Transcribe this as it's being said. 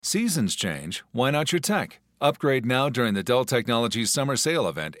Seasons change, why not your tech? Upgrade now during the Dell Technologies Summer Sale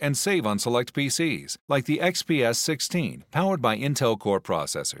event and save on select PCs, like the XPS 16, powered by Intel Core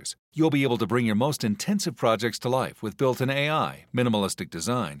processors. You'll be able to bring your most intensive projects to life with built-in AI, minimalistic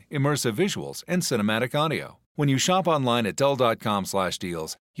design, immersive visuals, and cinematic audio. When you shop online at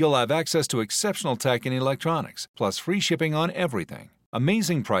Dell.com/deals, you'll have access to exceptional tech and electronics, plus free shipping on everything.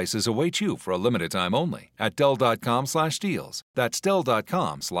 Amazing prices await you for a limited time only at Dell.com/deals. That's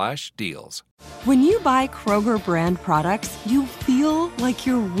Dell.com/deals. When you buy Kroger brand products, you feel like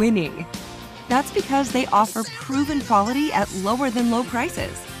you're winning. That's because they offer proven quality at lower than low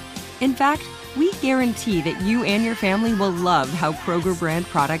prices. In fact, we guarantee that you and your family will love how Kroger brand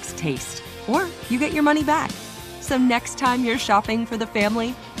products taste, or you get your money back. So next time you're shopping for the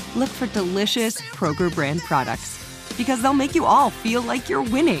family, look for delicious Kroger brand products, because they'll make you all feel like you're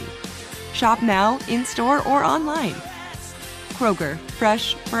winning. Shop now, in-store, or online. Kroger,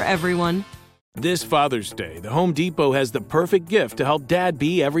 fresh for everyone. This Father's Day, the Home Depot has the perfect gift to help Dad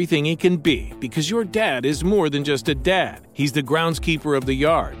be everything he can be, because your dad is more than just a dad. He's the groundskeeper of the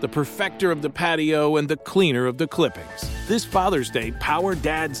yard, the perfecter of the patio, and the cleaner of the clippings. This Father's Day, power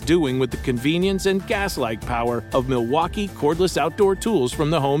Dad's doing with the convenience and gas-like power of Milwaukee cordless outdoor tools from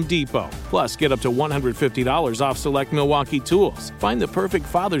the Home Depot. Plus, get up to $150 off select Milwaukee tools. Find the perfect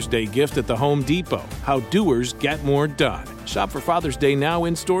Father's Day gift at the Home Depot. How doers get more done. Shop for Father's Day now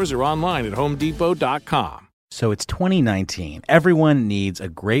in stores or online at HomeDepot.com. So it's 2019. Everyone needs a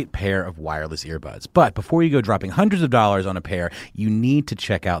great pair of wireless earbuds. But before you go dropping hundreds of dollars on a pair, you need to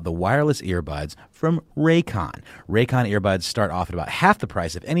check out the wireless earbuds from Raycon. Raycon earbuds start off at about half the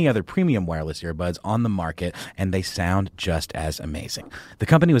price of any other premium wireless earbuds on the market, and they sound just as amazing. The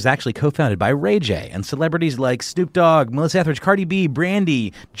company was actually co-founded by Ray J, and celebrities like Snoop Dogg, Melissa Etheridge, Cardi B,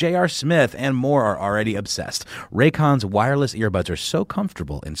 Brandy, J.R. Smith, and more are already obsessed. Raycon's wireless earbuds are so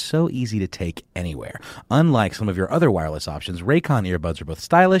comfortable and so easy to take anywhere. Unlike some of your other wireless options, Raycon earbuds are both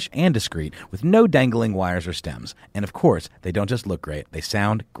stylish and discreet, with no dangling wires or stems. And of course, they don't just look great, they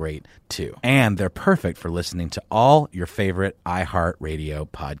sound great too. And they're perfect for listening to all your favorite iHeartRadio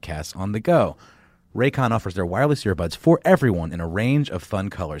podcasts on the go. Raycon offers their wireless earbuds for everyone in a range of fun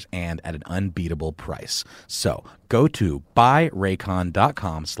colors and at an unbeatable price. So go to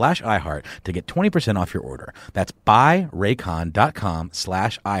buyraycon.com/iHeart to get 20% off your order. That's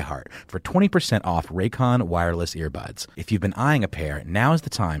buyraycon.com/iHeart for 20% off Raycon wireless earbuds. If you've been eyeing a pair, now is the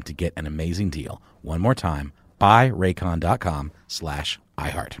time to get an amazing deal. One more time,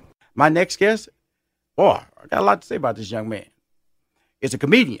 buyraycon.com/iHeart. My next guest, boy, I got a lot to say about this young man. He's a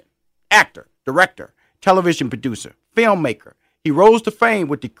comedian, actor, director, television producer, filmmaker. He rose to fame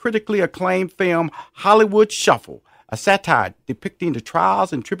with the critically acclaimed film Hollywood Shuffle, a satire depicting the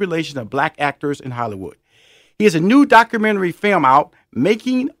trials and tribulations of black actors in Hollywood. He has a new documentary film out,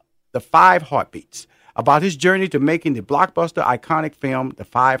 Making the Five Heartbeats, about his journey to making the blockbuster iconic film, The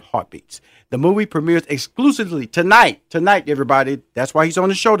Five Heartbeats. The movie premieres exclusively tonight, everybody. That's why he's on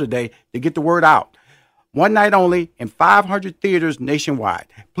the show today, to get the word out. One night only in 500 theaters nationwide.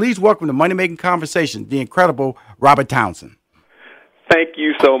 Please welcome to Money Making Conversations, the incredible Robert Townsend. Thank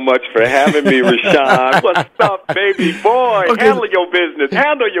you so much for having me, Rashawn. What's up, baby boy? Okay. Handle your business.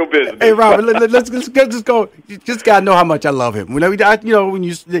 Hey, Robert, let's go. You just gotta know how much I love him. When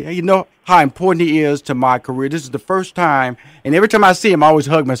you know how important he is to my career. This is the first time, and every time I see him, I always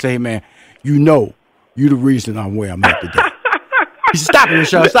hug him and say, "Hey, man, you're the reason I'm where I'm at today." He said, "Stop it,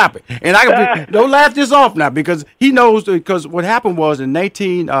 Rashawn, stop it." And don't laugh this off now, because he knows. Because what happened was in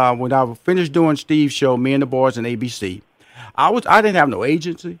 2018, when I finished doing Steve's show, Me and the Boys on ABC. I didn't have no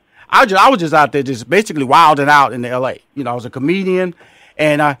agency. I was just out there just basically wilding out in L.A. I was a comedian,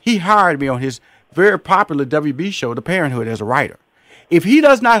 and he hired me on his very popular WB show, The Parenthood, as a writer. If he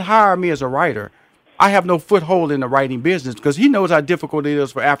does not hire me as a writer, I have no foothold in the writing business, because he knows how difficult it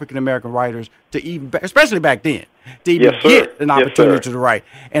is for African-American writers to even, especially back then, to even get an opportunity to write.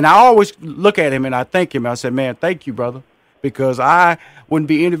 And I always look at him and I thank him. I said, "Man, thank you, brother," because I wouldn't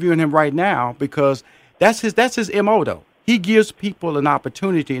be interviewing him right now, because that's his MO, though. He gives people an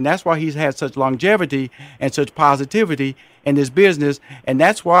opportunity, and that's why he's had such longevity and such positivity in this business. And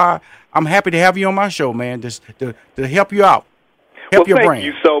that's why I'm happy to have you on my show, man, just to help you out. Help your thank brain.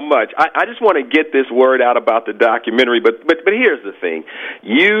 you so much. I just want to get this word out about the documentary, but here's the thing.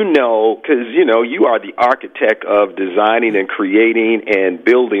 Because, you are the architect of designing and creating and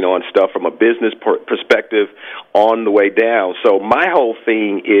building on stuff from a business perspective on the way down. So my whole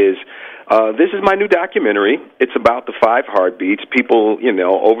thing is This is my new documentary. It's about the 5 Heartbeats. People,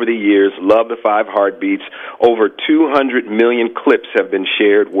 over the years love the 5 Heartbeats. Over 200 million clips have been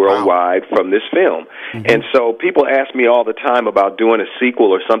shared worldwide from this film. Mm-hmm. And so people ask me all the time about doing a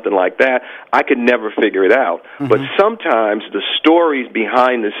sequel or something like that. I could never figure it out. Mm-hmm. But sometimes the stories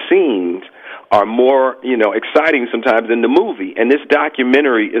behind the scenes are more, exciting sometimes than the movie. And this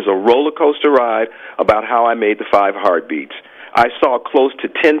documentary is a roller coaster ride about how I made the 5 Heartbeats. I saw close to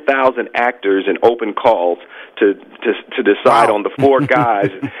 10,000 actors in open calls to decide on the 4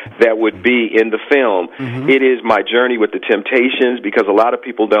 guys that would be in the film. Mm-hmm. It is my journey with the Temptations, because a lot of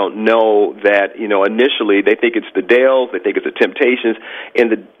people don't know that, initially they think it's the Dales, they think it's the Temptations. In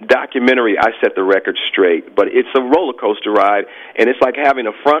the documentary, I set the record straight. But it's a roller coaster ride, and it's like having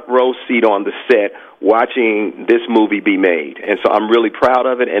a front row seat on the set watching this movie be made. And so I'm really proud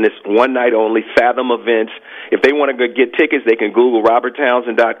of it, and it's one night only, Fathom Events. If they want to go get tickets, they can Google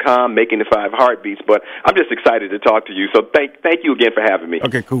RobertTownsend.com, Making the 5 Heartbeats. But I'm just excited to talk to you. So thank you again for having me.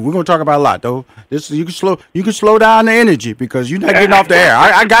 Okay, cool. We're going to talk about a lot, though. You can slow down the energy, because you're not getting off the air.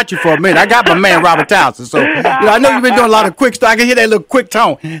 I got you for a minute. I got my man, Robert Townsend. So, I know you've been doing a lot of quick stuff. I can hear that little quick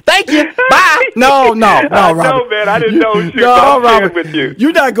tone. Thank you. Bye. No, Robert. No, man. I didn't know you. No, Robert. With you.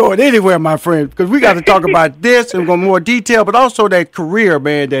 You're not going anywhere, my friend, because we got to talk about this and go more detail, but also that career,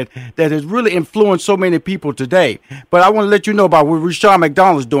 man, that has really influenced so many people today. But I want to let you know about what Rushion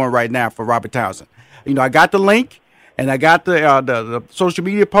McDonald's doing right now for Robert Townsend. I got the link, and I got the social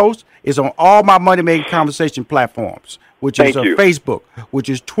media post. It's on all my Money Making Conversation platforms, which is Facebook, which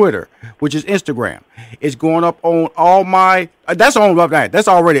is Twitter, which is Instagram. It's going up on all my. That's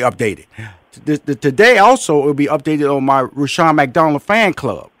already updated. Today also it will be updated on my Rushion McDonald fan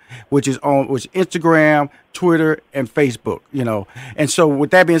club, which is Instagram, Twitter, and Facebook. And so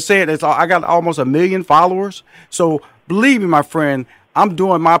with that being said, I got almost 1 million followers. So believe me, my friend, I'm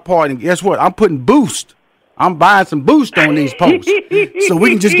doing my part, and guess what? I'm putting boost. I'm buying some boost on these posts so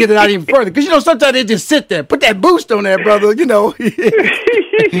we can just get it out even further. Because, sometimes they just sit there. Put that boost on there, brother,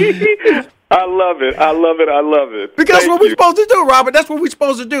 I love it. I love it. I love it. Because that's what we're supposed to do, Robert. That's what we're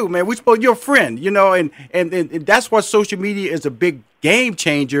supposed to do, man. You're a friend, and that's why social media is a big game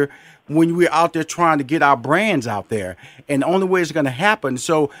changer when we're out there trying to get our brands out there. And the only way it's going to happen.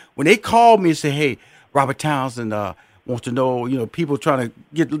 So when they call me and say, hey, Robert Townsend wants to know, people trying to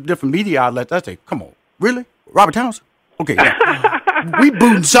get different media outlets, I say, come on, really? Robert Townsend? Okay, yeah. We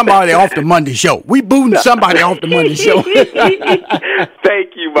booting somebody off the Monday show.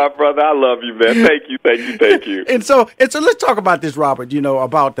 Thank you, my brother. I love you, man. Thank you. And so let's talk about this, Robert,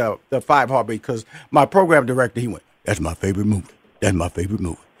 about the 5 Heartbeats, because my program director, he went, that's my favorite movie.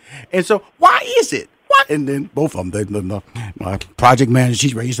 And so why is it? What? And then both of them, my project manager,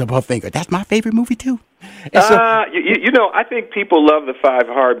 she raised up her finger. That's my favorite movie, too. And so, I think people love the 5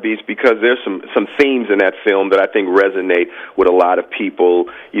 Heartbeats because there's some themes in that film that I think resonate with a lot of people.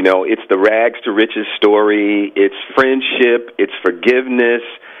 It's the rags to riches story. It's friendship. It's forgiveness.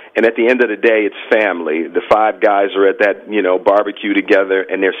 And at the end of the day, it's family. The 5 guys are at that, barbecue together,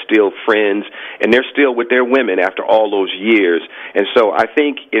 and they're still friends, and they're still with their women after all those years. And so I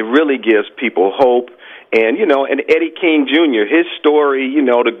think it really gives people hope. And, and Eddie King Jr., his story,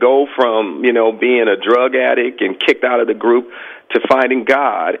 to go from, being a drug addict and kicked out of the group to finding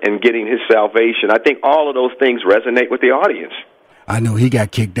God and getting his salvation. I think all of those things resonate with the audience. I know he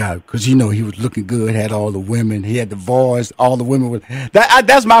got kicked out because, he was looking good, had all the women. He had the voice, all the women.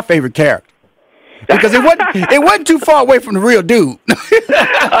 That's my favorite character. Because it wasn't too far away from the real dude.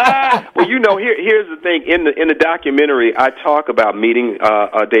 Well, here's the thing. In the documentary, I talk about meeting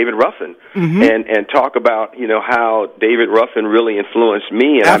David Ruffin, mm-hmm. and talk about how David Ruffin really influenced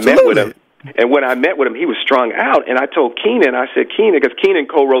me, and Absolutely. I met with him. And when I met with him, he was strung out, and I told Keenan, because Keenan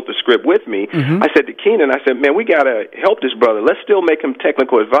co-wrote the script with me, mm-hmm. I said to Keenan, man, we got to help this brother. Let's still make him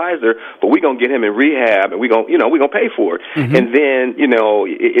technical advisor, but we're going to get him in rehab, and we're going to pay for it. Mm-hmm. And then,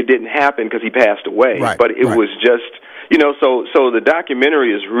 it didn't happen because he passed away. Right, but it was just... so the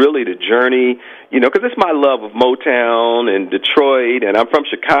documentary is really the journey, because it's my love of Motown and Detroit, and I'm from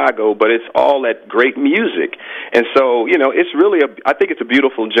Chicago, but it's all that great music. And so, it's really I think it's a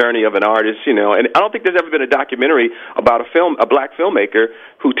beautiful journey of an artist, and I don't think there's ever been a documentary about a black filmmaker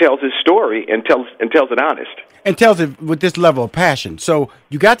who tells his story and tells it honest. And tells it with this level of passion. So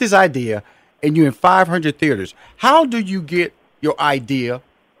you got this idea, and you're in 500 theaters. How do you get your idea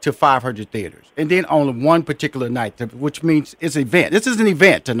to 500 theaters, and then on one particular night, which means it's an event. This is an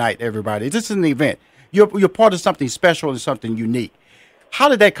event tonight, everybody. This is an event. You're part of something special and something unique. How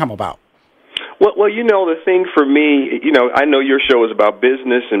did that come about? Well, the thing for me, I know your show is about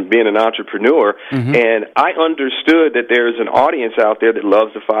business and being an entrepreneur, and I understood that there's an audience out there that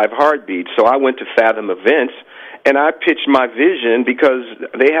loves the 5 Heartbeats. So I went to Fathom Events, and I pitched my vision because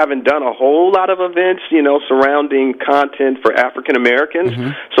they haven't done a whole lot of events, surrounding content for African Americans.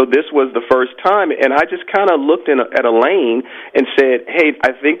 So this was the first time, and I just kind of looked at a lane and said, "Hey,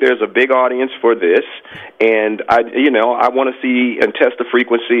 I think there's a big audience for this, and I want to see and test the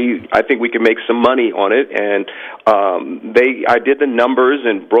frequency. I think we can make some money on it." And I did the numbers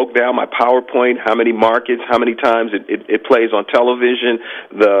and broke down my PowerPoint, how many markets, how many times it plays on television,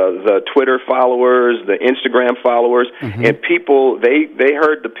 the Twitter followers, the Instagram followers, and people, they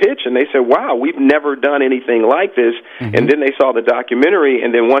heard the pitch and they said, "Wow, we've never done anything like this." And then they saw the documentary,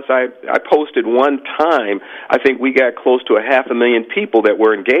 and then once I posted one time, I think we got close to 500,000 people that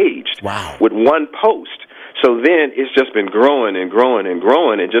were engaged with one post. So then it's just been growing and growing and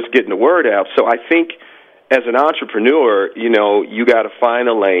growing and just getting the word out. So I think as an entrepreneur, you got to find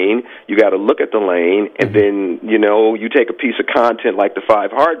a lane, you got to look at the lane, and then, you take a piece of content like the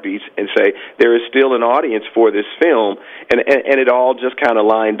 5 Heartbeats and say, there is still an audience for this film, and it all just kind of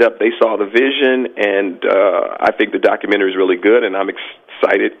lined up. They saw the vision, and I think the documentary is really good, and I'm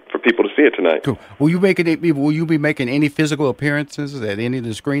excited for people to see it tonight. Cool. Will you be making any physical appearances at any of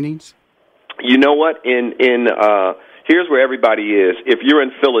the screenings? You know what? Here's where everybody is. If you're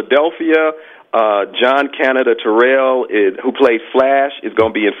in Philadelphia, John Canada Terrell, who played Flash, is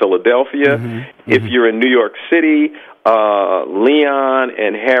going to be in Philadelphia. If you're in New York City, Leon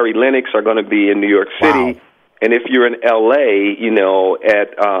and Harry Lennox are going to be in New York City. And if you're in L.A.,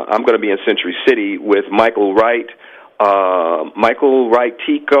 I'm going to be in Century City with Michael Wright,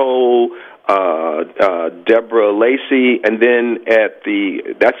 Tico, Deborah Lacey, and then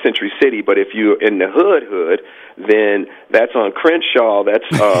that's Century City. But if you're in the hood, then that's on Crenshaw. That's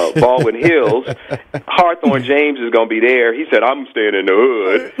Baldwin Hills. Hawthorne James is going to be there. He said, "I'm staying in the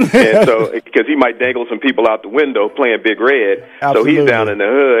hood," and so because he might dangle some people out the window playing Big Red. Absolutely. So he's down in the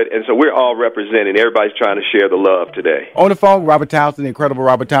hood, and so we're all representing. Everybody's trying to share the love today. On the phone, Robert Townsend, the incredible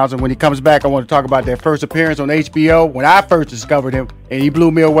Robert Townsend. When he comes back, I want to talk about that first appearance on HBO when I first discovered him, and he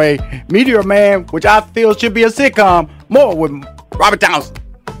blew me away. Meteor Man, which I feel should be a sitcom. More with Robert Townsend.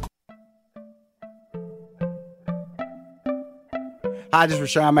 Hi, this is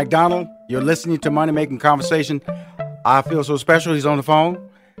Rushion McDonald. You're listening to Money Making Conversation. I feel so special. He's on the phone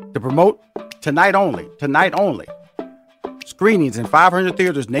to promote tonight only. Screenings in 500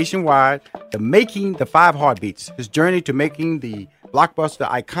 theaters nationwide. The 5 Heartbeats. His journey to making the blockbuster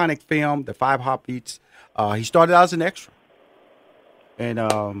iconic film, The 5 Heartbeats. He started out as an extra. And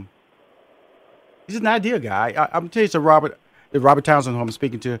he's an idea guy. I'm going to tell you something, Robert Townsend, who I'm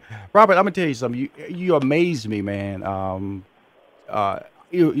speaking to. Robert, I'm going to tell you something. You amaze me, man.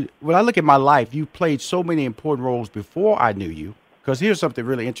 When I look at my life, you played so many important roles before I knew you. Because here's something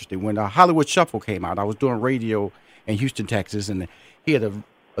really interesting. When Hollywood Shuffle came out, I was doing radio in Houston, Texas, and he had an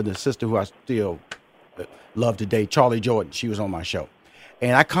assistant who I still love today, Charlie Jordan. She was on my show.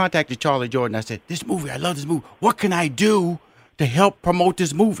 And I contacted Charlie Jordan. I said, I love this movie. What can I do to help promote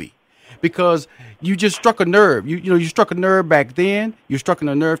this movie? Because you just struck a nerve. You struck a nerve back then. You're struck a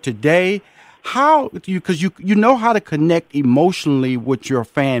nerve today. Because you know how to connect emotionally with your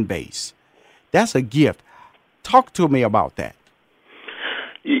fan base. That's a gift. Talk to me about that.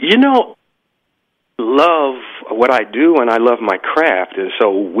 Love what I do, and I love my craft. And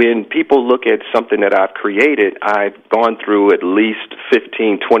so when people look at something that I've created, I've gone through at least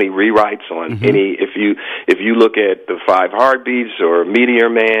 15, 20 rewrites on any. If you look at the 5 Heartbeats or Meteor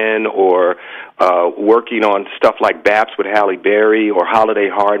Man or working on stuff like Baps with Halle Berry or Holiday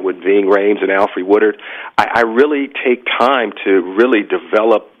Heart with Ving Rhames and Alfre Woodard, I really take time to really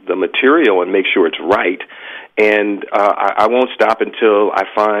develop the material and make sure it's right. And I won't stop until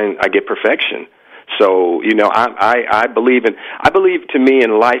I get perfection. So, I believe to me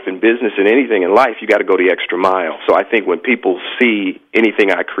in life and business and anything in life, you got to go the extra mile. So I think when people see anything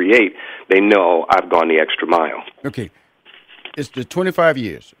I create, they know I've gone the extra mile. Okay. It's the 25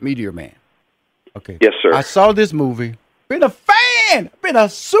 years, Meteor Man. Okay. Yes, sir. I saw this movie. Been a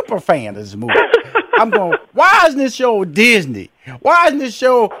super fan of this movie. I'm going, why isn't this show Disney? Why isn't this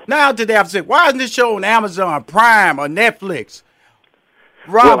show, now today I'm saying, why isn't this show on Amazon Prime or Netflix?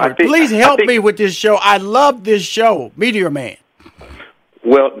 Robert, please help me with this show. I love this show, Meteor Man.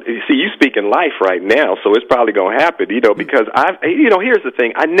 Well, see, you speak in life right now, so it's probably going to happen, because here's the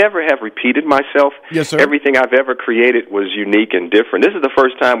thing. I never have repeated myself. Yes, sir. Everything I've ever created was unique and different. This is the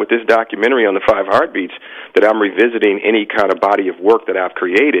first time with this documentary on the 5 Heartbeats that I'm revisiting any kind of body of work that I've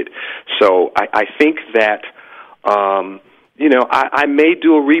created. So I think that, I may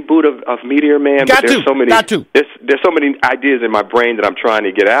do a reboot of Meteor Man, but there's so many ideas in my brain that I'm trying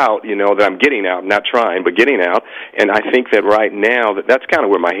to get out, that I'm getting out, not trying, but getting out. And I think that right now that's kind of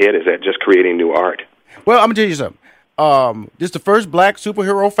where my head is at, just creating new art. Well, I'm going to tell you something. This is the first black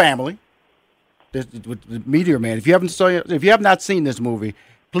superhero family, with Meteor Man. If you have not seen this movie,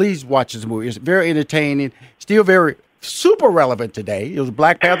 please watch this movie. It's very entertaining, still very super relevant today. It was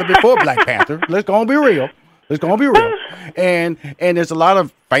Black Panther before Black Panther. Let's go and be real. And there's a lot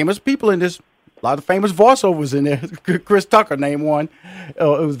of famous people in this, a lot of famous voiceovers in there. Chris Tucker, named one, it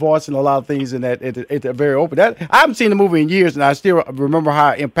was voicing a lot of things in that. It's very open. I haven't seen the movie in years, and I still remember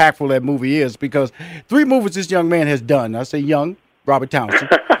how impactful that movie is, because 3 movies this young man has done. I say young, Robert Townsend.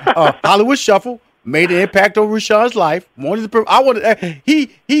 Hollywood Shuffle made an impact on Rashawn's life.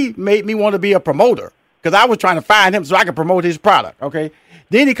 He made me want to be a promoter, because I was trying to find him so I could promote his product. Okay,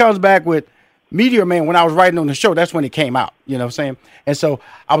 then he comes back with Meteor Man. When I was writing on the show, that's when it came out. You know what I'm saying? And so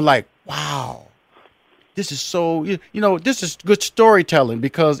I was like, wow, this is so, this is good storytelling,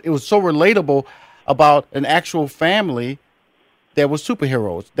 because it was so relatable about an actual family that was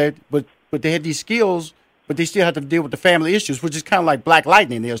superheroes. But they had these skills, but they still had to deal with the family issues, which is kind of like Black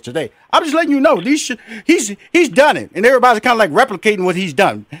Lightning is today. I'm just letting you know, he's done it, and everybody's kind of like replicating what he's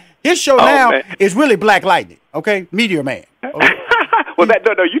done. His show is really Black Lightning, okay? Meteor Man. Okay? Well,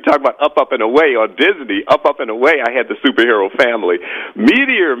 you talk about Up and Away on Disney. Up and Away, I had the superhero family.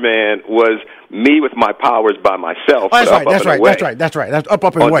 Meteor Man was me with my powers by myself. Oh, that's right. That's Up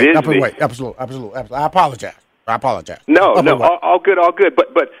and Away. Up and Away. Absolutely. I apologize. No, all good.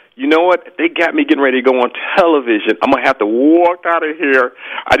 But you know what? They got me getting ready to go on television. I'm going to have to walk out of here.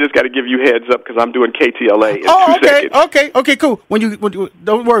 I just got to give you heads up, because I'm doing KTLA in 2 seconds. Okay, cool. When you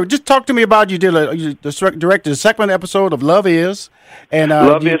don't worry, just talk to me about you directed the second episode of Love Is. And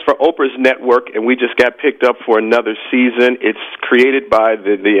Love Is for Oprah's network, and we just got picked up for another season. It's created by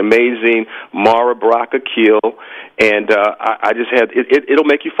the amazing Mara Baraka Keel, and I just had it'll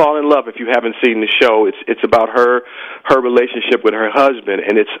make you fall in love if you haven't seen the show. It's about her relationship with her husband,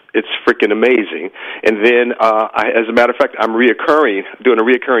 and it's freaking amazing. And then, as a matter of fact, I'm doing a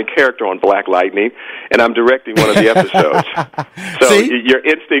reoccurring character on Black Lightning, and I'm directing one of the episodes. So your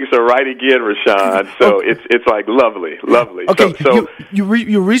instincts are right again, Rashawn. So it's like lovely. Okay, so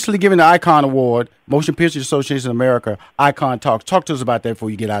you recently given the Icon Award, Motion Picture Association of America, Icon Talks. Talk to us about that before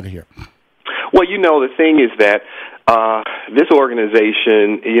you get out of here. Well, the thing is that this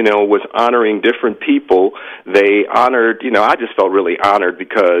organization, was honoring different people. They honored, I just felt really honored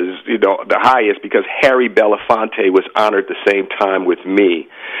because, the highest, because Harry Belafonte was honored the same time with me.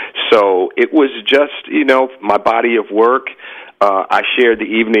 So it was just, my body of work. I shared the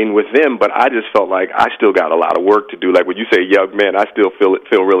evening with them, but I just felt like I still got a lot of work to do. Like when you say young man, I still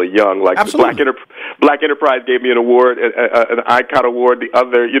feel really young. Like Black Enterprise gave me an award, an Icon Award, the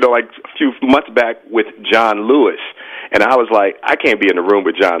other, like a few months back with John Lewis. And I was like, I can't be in the room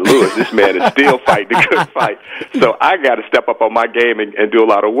with John Lewis. This man is still fighting the good fight. So I got to step up on my game and do a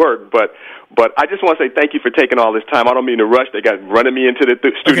lot of work. But I just want to say thank you for taking all this time. I don't mean to rush. They got running me into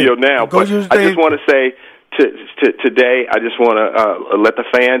the studio now. But I just want to say, today, I just want to let the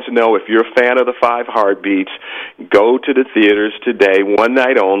fans know, if you're a fan of the 5 Heartbeats, go to the theaters today, one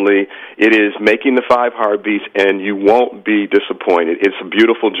night only. It is Making the 5 Heartbeats, and you won't be disappointed. It's a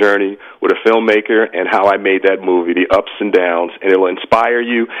beautiful journey with a filmmaker and how I made that movie, the ups and downs, and it will inspire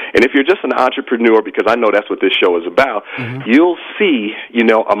you. And if you're just an entrepreneur, because I know that's what this show is about, you'll see,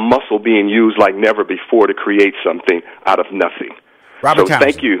 a muscle being used like never before to create something out of nothing. Robert Townsend.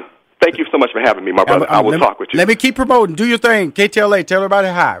 Thank you. Thank you so much for having me, my brother. I will talk with you. Let me keep promoting. Do your thing. KTLA, tell everybody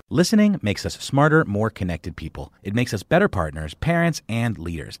hi. Listening makes us smarter, more connected people. It makes us better partners, parents, and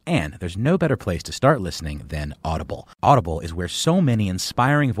leaders. And there's no better place to start listening than Audible. Audible is where so many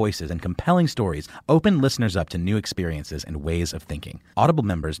inspiring voices and compelling stories open listeners up to new experiences and ways of thinking. Audible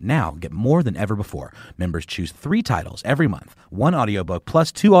members now get more than ever before. Members choose 3 titles every month, 1 audiobook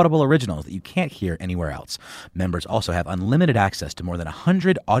plus 2 Audible originals that you can't hear anywhere else. Members also have unlimited access to more than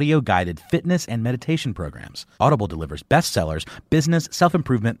 100 audio-guided fitness and meditation programs. Audible delivers bestsellers, business,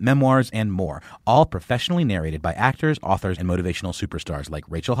 self-improvement, memoirs, and more, all professionally narrated by actors, authors, and motivational superstars like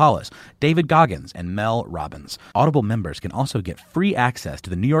Rachel Hollis, David Goggins, and Mel Robbins. Audible members can also get free access to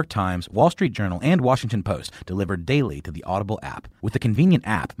the New York Times, Wall Street Journal, and Washington Post delivered daily to the Audible app. With the convenient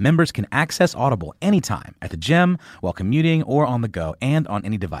app, members can access Audible anytime, at the gym, while commuting, or on the go, and on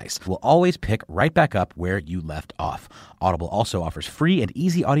any device. We'll always pick right back up where you left off. Audible also offers free and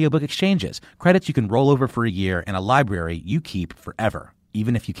easy audiobook exchanges, credits you can roll over for a year, and a library you keep forever.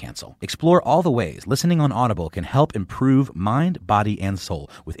 even if you cancel. Explore all the ways listening on Audible can help improve mind, body, and soul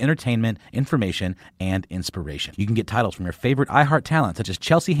with entertainment, information, and inspiration. You can get titles from your favorite iHeart talent such as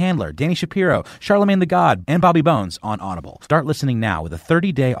Chelsea Handler, Danny Shapiro, Charlemagne the God, and Bobby Bones on Audible. Start listening now with a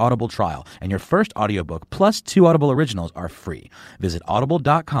 30-day Audible trial, and your first audiobook plus 2 Audible originals are free. Visit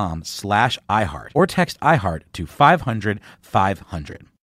audible.com/iHeart or text iHeart to 500-500.